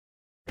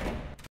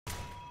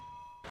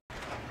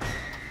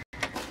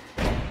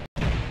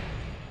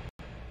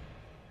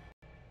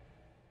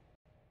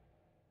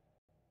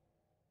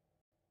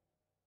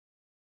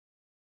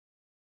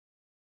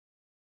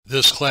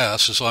This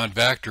class is on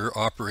Vactor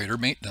operator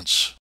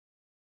maintenance.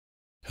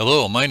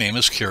 Hello, my name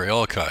is Kerry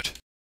Olcott.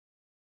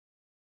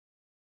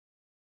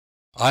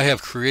 I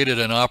have created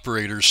an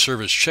operator's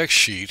service check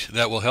sheet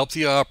that will help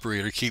the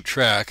operator keep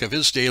track of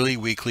his daily,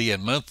 weekly,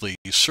 and monthly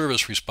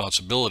service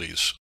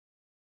responsibilities.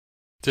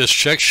 This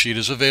check sheet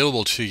is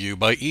available to you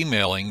by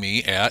emailing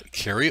me at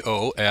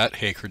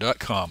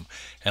kerryo@haaker.com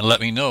and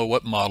let me know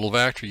what model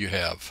Vactor you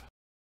have.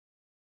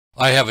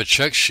 I have a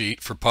check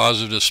sheet for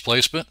positive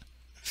displacement,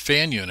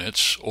 fan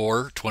units,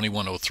 or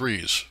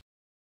 2103s.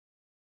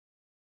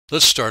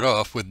 Let's start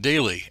off with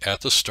daily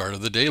at the start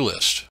of the day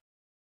list.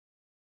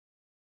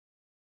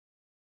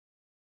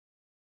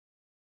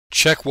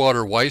 Check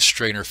water Weiss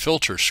strainer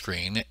filter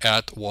screen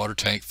at water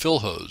tank fill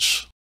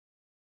hose.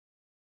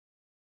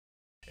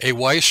 A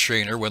Weiss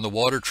strainer, when the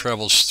water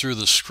travels through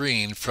the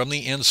screen from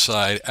the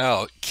inside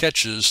out,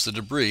 catches the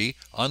debris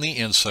on the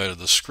inside of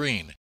the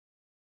screen.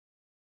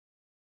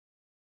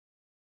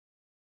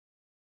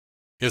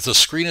 If the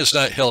screen is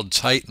not held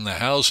tight in the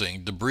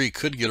housing, debris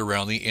could get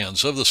around the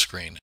ends of the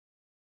screen.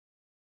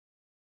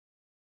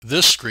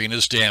 This screen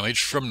is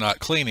damaged from not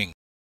cleaning.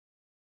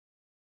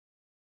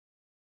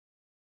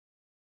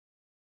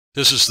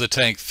 This is the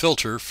tank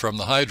filter from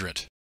the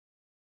hydrant.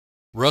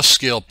 Rust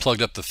scale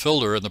plugged up the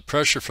filter and the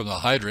pressure from the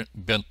hydrant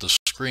bent the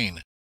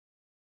screen.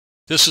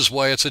 This is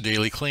why it's a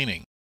daily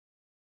cleaning.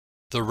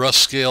 The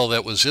rust scale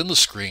that was in the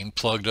screen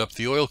plugged up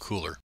the oil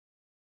cooler.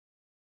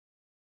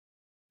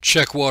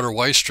 Check water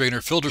Weiss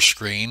strainer filter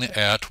screen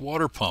at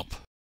water pump.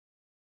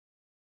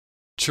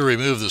 To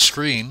remove the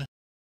screen,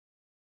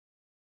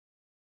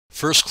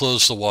 first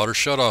close the water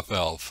shutoff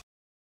valve.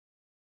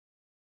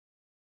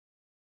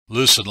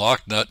 Loosen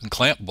lock nut and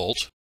clamp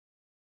bolt.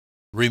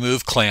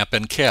 Remove clamp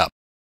and cap.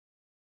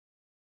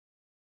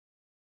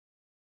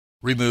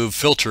 Remove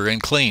filter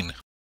and clean.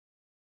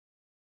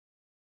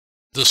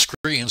 The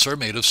screens are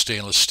made of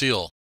stainless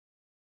steel.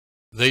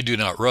 They do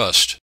not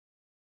rust.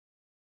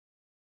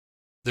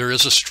 There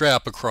is a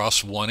strap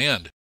across one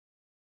end.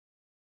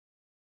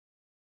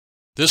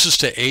 This is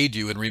to aid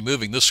you in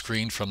removing the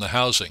screen from the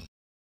housing.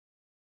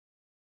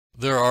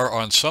 There are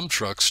on some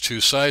trucks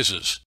two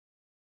sizes,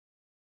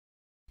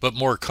 but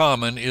more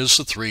common is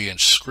the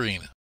 3-inch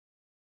screen.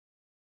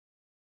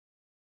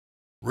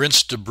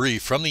 Rinse debris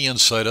from the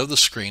inside of the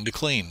screen to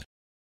clean.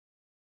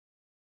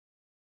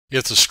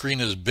 If the screen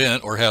is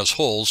bent or has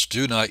holes,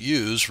 do not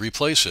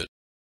replace it.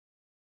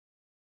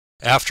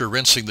 After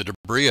rinsing the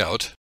debris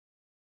out,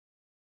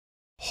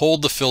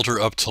 hold the filter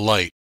up to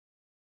light.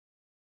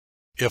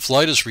 If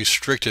light is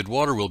restricted,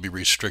 water will be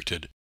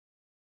restricted.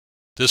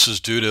 This is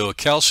due to a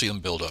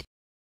calcium buildup.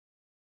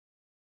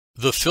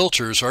 The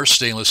filters are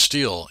stainless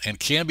steel and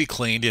can be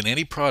cleaned in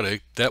any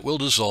product that will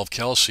dissolve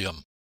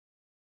calcium.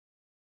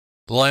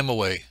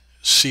 Limeaway,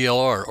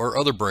 CLR, or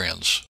other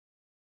brands.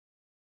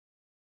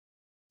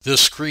 This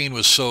screen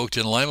was soaked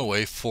in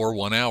Limeaway for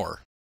 1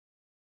 hour.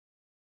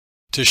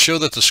 To show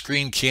that the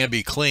screen can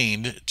be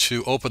cleaned,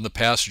 to open the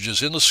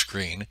passages in the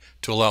screen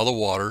to allow the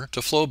water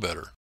to flow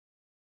better.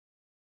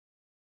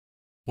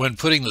 When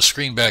putting the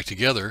screen back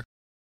together,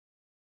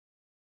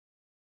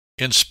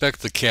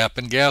 inspect the cap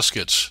and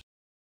gaskets.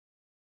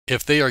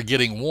 If they are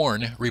getting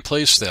worn,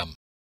 replace them.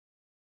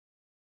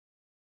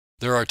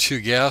 There are 2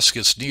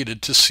 gaskets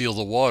needed to seal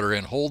the water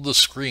and hold the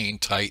screen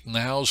tight in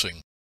the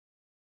housing.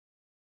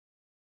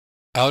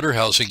 Outer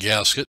housing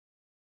gasket.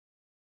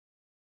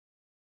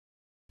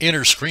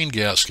 Inner screen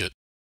gasket.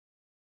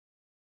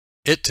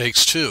 It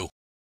takes 2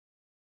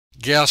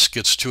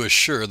 gaskets to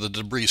assure the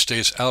debris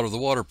stays out of the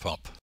water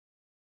pump.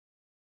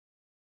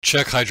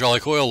 Check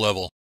hydraulic oil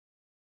level.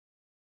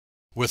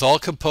 With all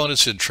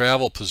components in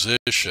travel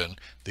position,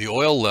 the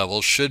oil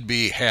level should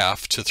be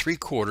 1/2 to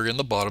 3/4 in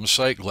the bottom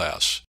sight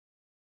glass,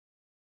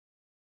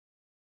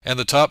 and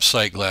the top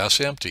sight glass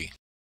empty.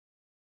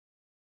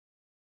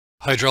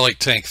 Hydraulic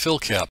tank fill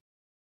cap.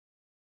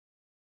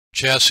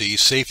 Chassis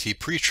safety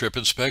pre-trip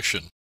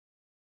inspection.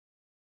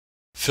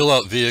 Fill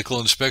out vehicle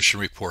inspection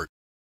report.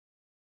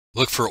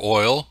 Look for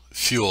oil,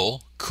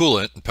 fuel,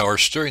 coolant, and power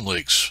steering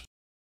leaks.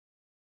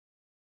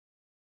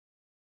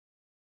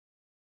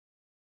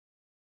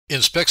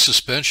 Inspect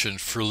suspension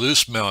for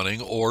loose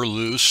mounting or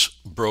loose,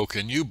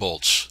 broken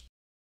U-bolts.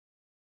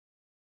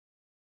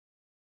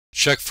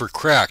 Check for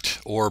cracked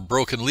or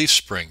broken leaf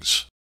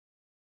springs.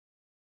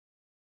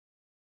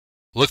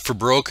 Look for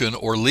broken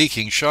or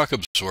leaking shock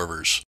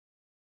absorbers.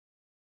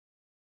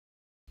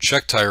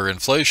 Check tire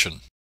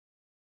inflation.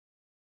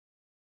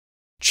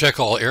 Check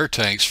all air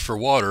tanks for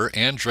water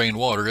and drain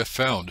water if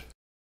found.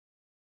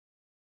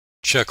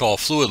 Check all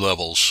fluid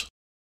levels.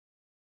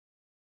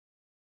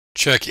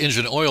 Check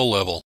engine oil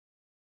level.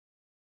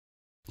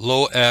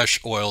 Low ash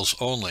oils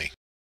only.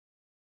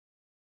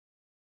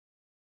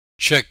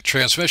 Check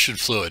transmission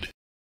fluid.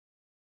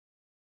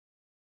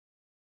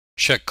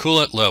 Check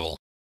coolant level.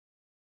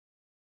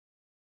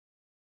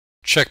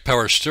 Check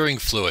power steering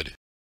fluid.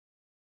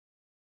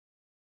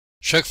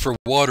 Check for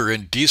water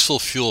in diesel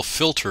fuel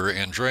filter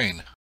and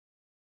drain.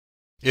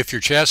 If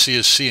your chassis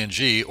is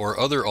CNG or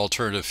other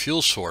alternative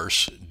fuel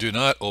source, do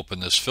not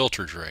open this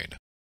filter drain.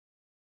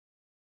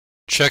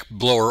 Check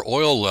blower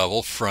oil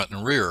level front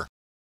and rear.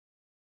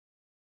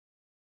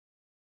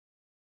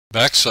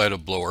 Back side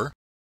of blower.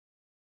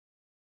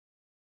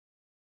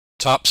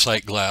 Top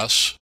sight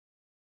glass.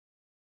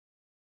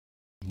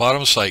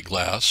 Bottom sight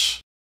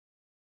glass.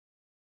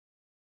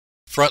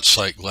 Front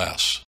sight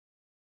glass.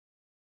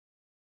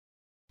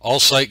 All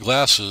sight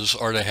glasses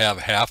are to have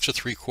half to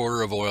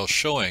 3/4 of oil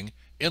showing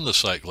in the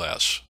sight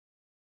glass.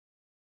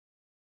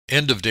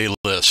 End of day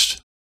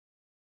list.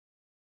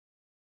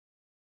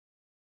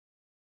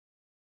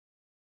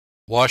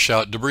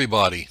 Washout debris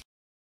body.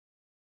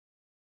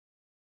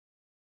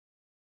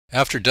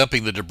 After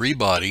dumping the debris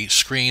body,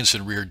 screens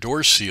and rear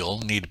door seal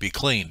need to be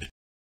cleaned.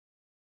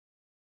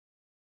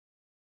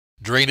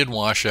 Drain and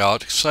wash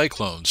out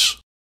cyclones.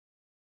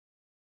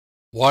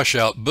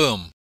 Washout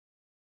boom.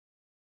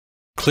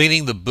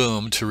 Cleaning the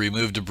boom to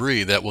remove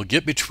debris that will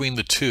get between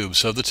the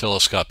tubes of the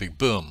telescopic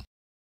boom.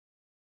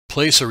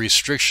 Place a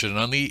restriction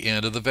on the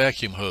end of the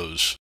vacuum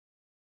hose.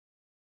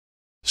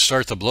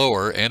 Start the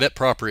blower and at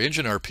proper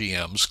engine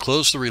RPMs,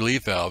 close the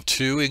relief valve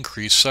to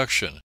increase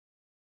suction.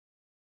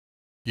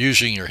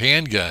 Using your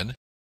handgun,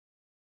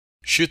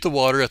 shoot the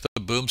water at the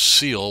boom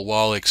seal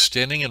while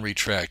extending and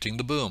retracting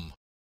the boom.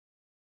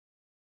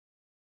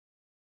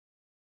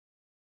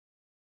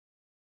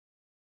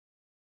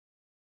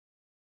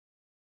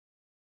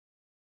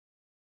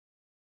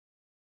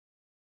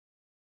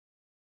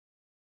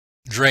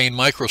 Drain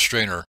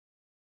microstrainer.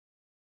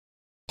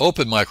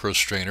 Open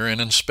microstrainer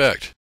and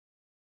inspect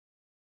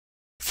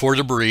for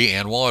debris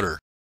and water.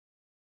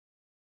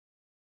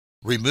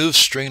 Remove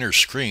strainer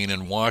screen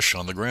and wash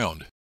on the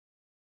ground.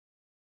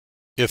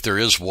 If there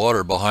is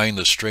water behind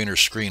the strainer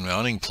screen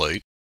mounting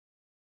plate,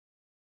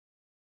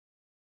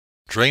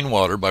 drain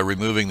water by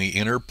removing the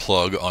inner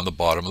plug on the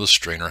bottom of the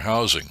strainer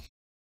housing.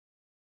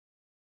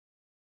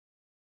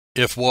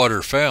 If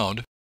water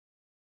found,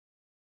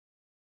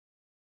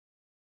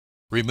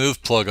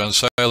 remove plug on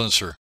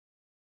silencer.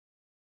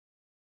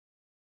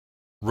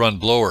 Run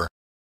blower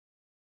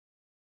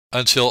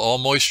until all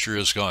moisture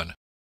is gone.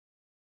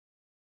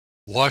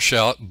 Wash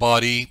out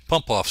body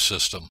pump-off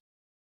system.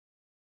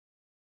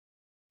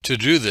 To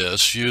do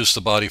this, use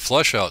the body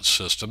flush-out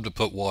system to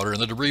put water in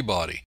the debris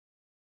body.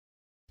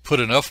 Put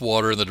enough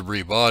water in the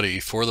debris body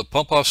for the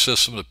pump-off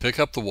system to pick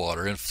up the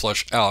water and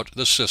flush out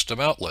the system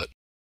outlet.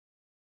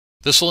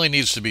 This only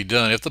needs to be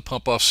done if the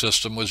pump-off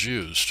system was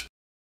used.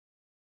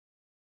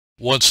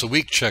 Once a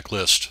week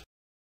checklist.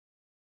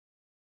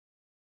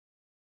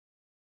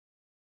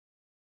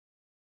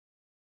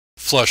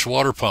 Flush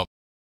water pump.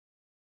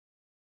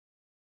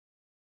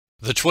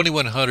 The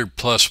 2100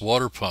 plus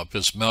water pump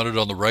is mounted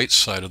on the right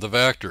side of the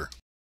Vactor.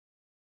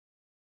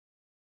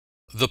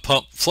 The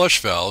pump flush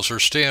valves are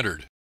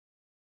standard.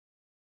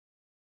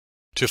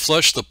 To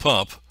flush the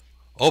pump,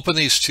 open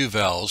these two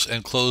valves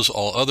and close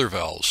all other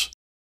valves.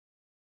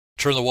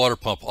 Turn the water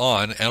pump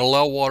on and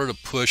allow water to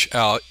push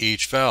out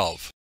each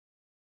valve.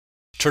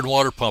 Turn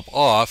water pump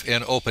off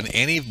and open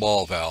any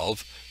ball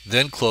valve,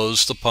 then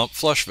close the pump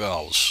flush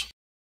valves.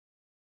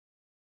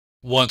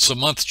 Once a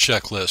month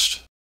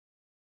checklist.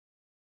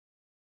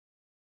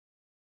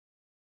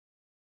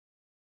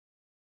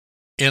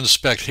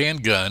 Inspect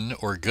handgun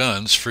or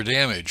guns for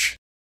damage.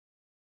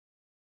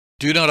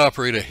 Do not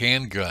operate a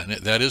handgun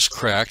that is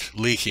cracked,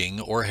 leaking,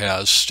 or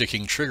has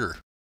sticking trigger.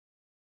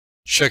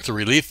 Check the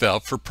relief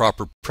valve for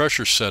proper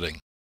pressure setting.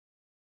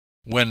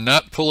 When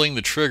not pulling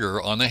the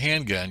trigger on the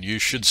handgun, you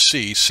should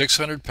see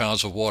 600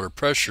 pounds of water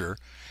pressure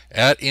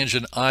at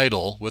engine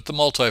idle with the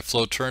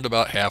multi-flow turned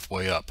about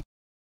halfway up.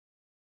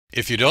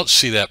 If you don't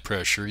see that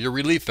pressure, your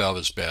relief valve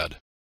is bad.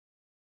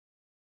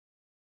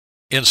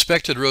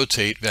 Inspect and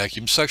rotate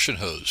vacuum suction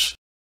hose.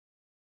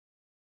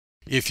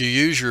 If you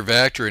use your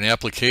Vactor in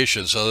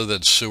applications other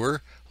than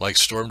sewer, like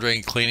storm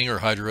drain cleaning or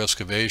hydro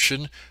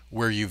excavation,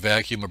 where you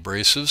vacuum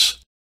abrasives,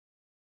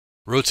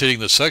 rotating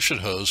the suction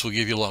hose will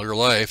give you longer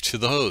life to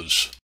the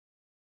hose.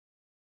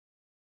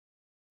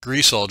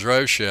 Grease all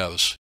drive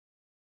shafts.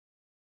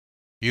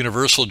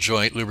 Universal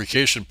joint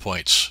lubrication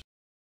points.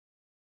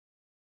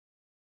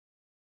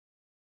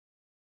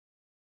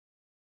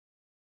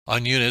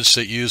 On units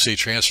that use a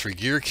transfer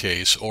gear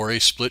case or a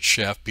split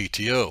shaft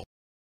PTO.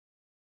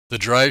 The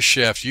drive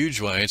shaft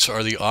U-joints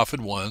are the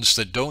often ones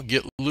that don't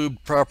get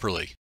lubed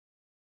properly.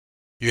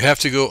 You have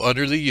to go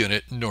under the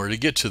unit in order to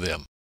get to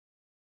them.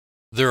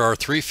 There are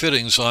 3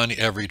 fittings on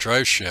every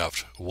drive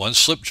shaft, 1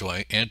 slip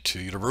joint and 2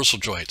 universal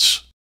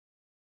joints.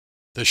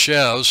 The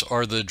shafts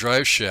are the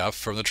drive shaft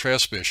from the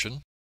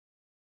transmission,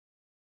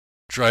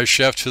 drive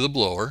shaft to the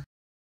blower,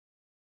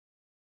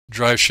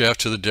 drive shaft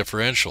to the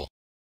differential,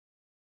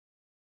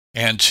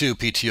 and 2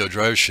 PTO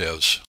drive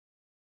shafts.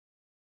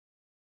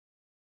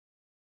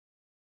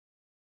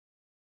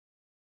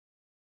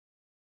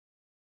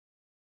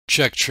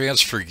 Check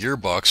transfer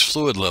gearbox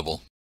fluid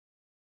level.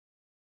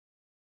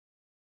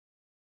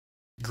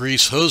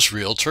 Grease hose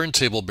reel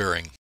turntable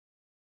bearing.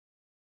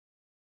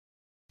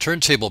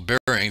 Turntable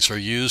bearings are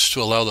used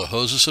to allow the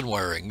hoses and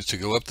wiring to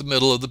go up the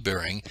middle of the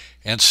bearing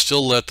and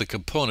still let the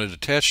component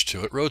attached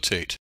to it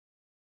rotate.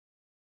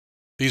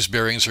 These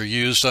bearings are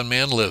used on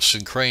man lifts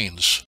and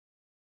cranes.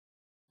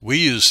 We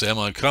use them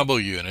on combo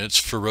units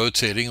for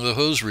rotating the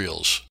hose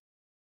reels.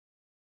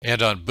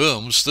 And on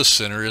booms, the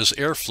center is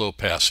airflow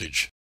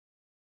passage.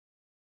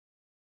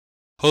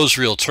 Hose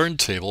reel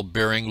turntable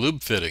bearing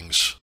lube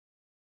fittings.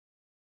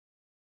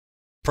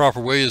 Proper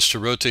way is to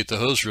rotate the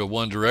hose reel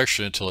one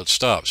direction until it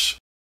stops.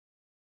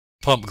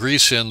 Pump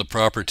grease in the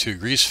proper 2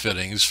 grease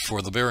fittings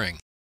for the bearing.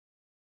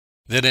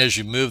 Then as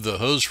you move the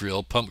hose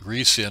reel, pump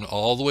grease in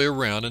all the way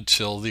around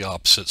until the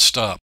opposite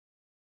stop.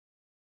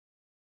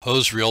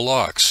 Hose reel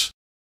locks.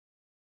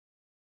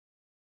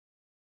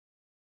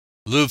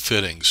 Lube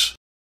fittings.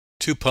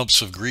 2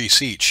 pumps of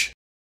grease each.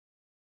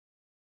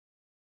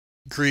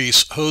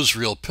 Grease hose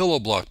reel pillow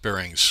block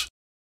bearings.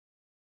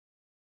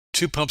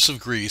 2 pumps of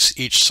grease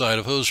each side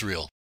of hose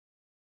reel.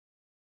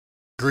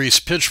 Grease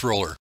pitch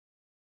roller.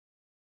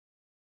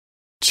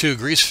 2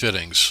 grease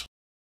fittings.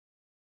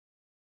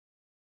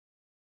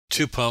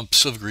 2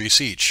 pumps of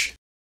grease each.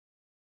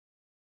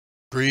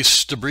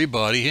 Grease debris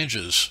body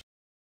hinges.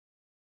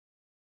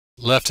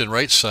 Left and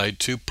right side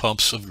 2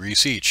 pumps of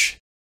grease each.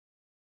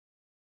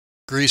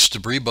 Grease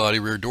debris body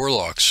rear door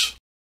locks.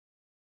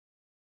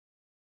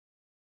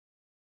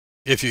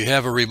 If you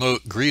have a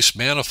remote grease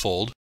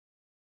manifold,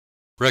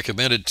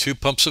 recommended 2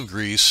 pumps of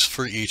grease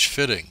for each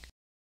fitting.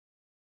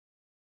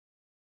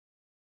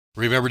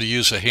 Remember to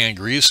use a hand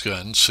grease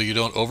gun so you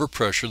don't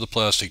overpressure the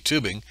plastic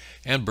tubing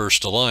and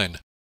burst a line.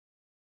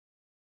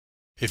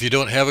 If you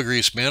don't have a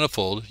grease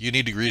manifold, you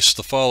need to grease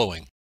the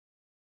following: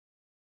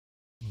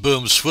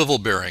 boom swivel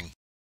bearing,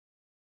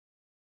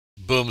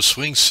 boom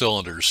swing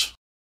cylinders,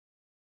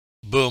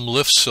 boom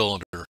lift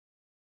cylinder,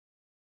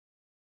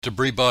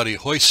 debris body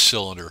hoist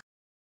cylinder,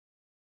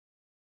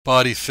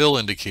 body fill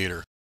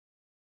indicator,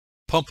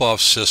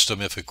 pump-off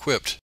system if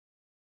equipped.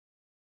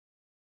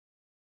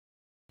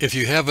 If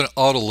you have an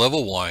auto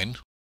level wind,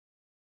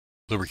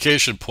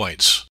 lubrication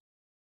points: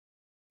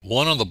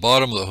 1 on the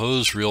bottom of the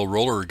hose reel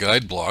roller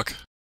guide block,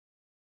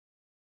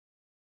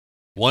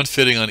 1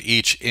 fitting on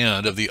each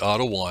end of the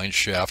auto wind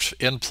shaft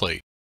end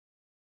plate,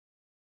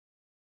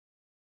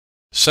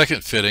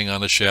 2nd fitting on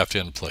the shaft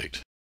end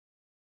plate,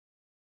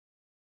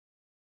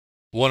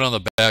 1 on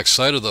the back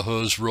side of the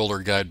hose roller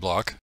guide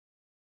block,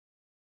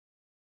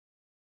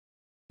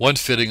 1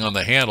 fitting on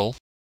the handle.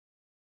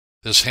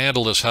 This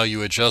handle is how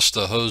you adjust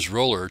the hose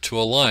roller to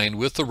align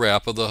with the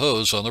wrap of the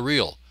hose on the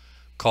reel,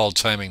 called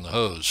timing the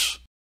hose.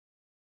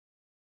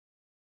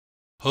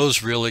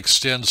 Hose reel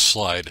extend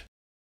slide.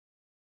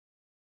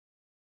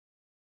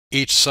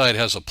 Each side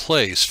has a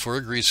place for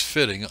a grease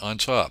fitting on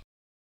top.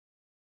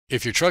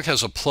 If your truck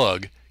has a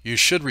plug, you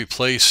should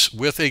replace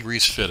with a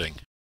grease fitting.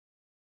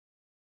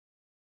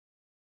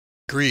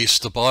 Grease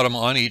the bottom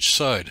on each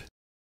side.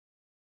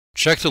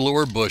 Check the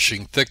lower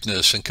bushing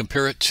thickness and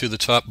compare it to the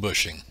top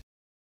bushing.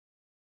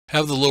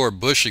 Have the lower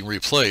bushing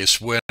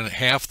replaced when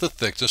half the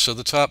thickness of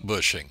the top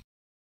bushing.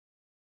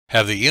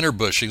 Have the inner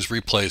bushings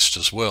replaced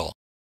as well.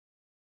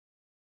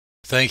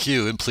 Thank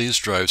you, and please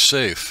drive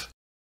safe.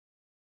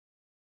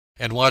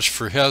 And watch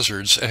for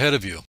hazards ahead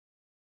of you.